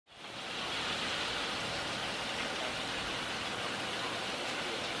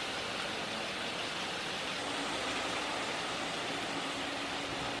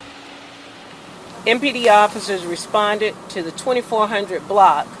MPD officers responded to the 2400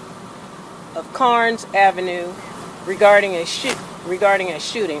 block of Carnes Avenue regarding a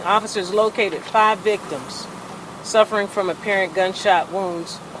shooting. Officers located 5 victims suffering from apparent gunshot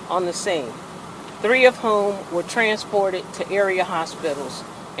wounds on the scene, 3 of whom were transported to area hospitals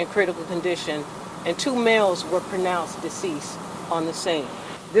in critical condition, and 2 males were pronounced deceased on the scene.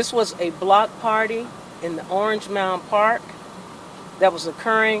 This was a block party in the Orange Mound Park that was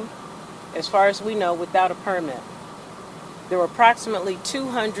occurring, as far as we know, without a permit. There were approximately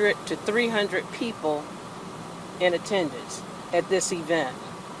 200 to 300 people in attendance at this event.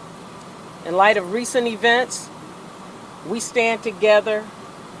 In light of recent events, we stand together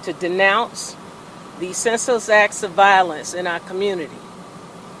to denounce these senseless acts of violence in our community.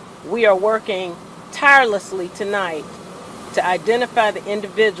 We are working tirelessly tonight to identify the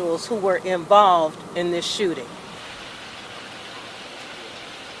individuals who were involved in this shooting.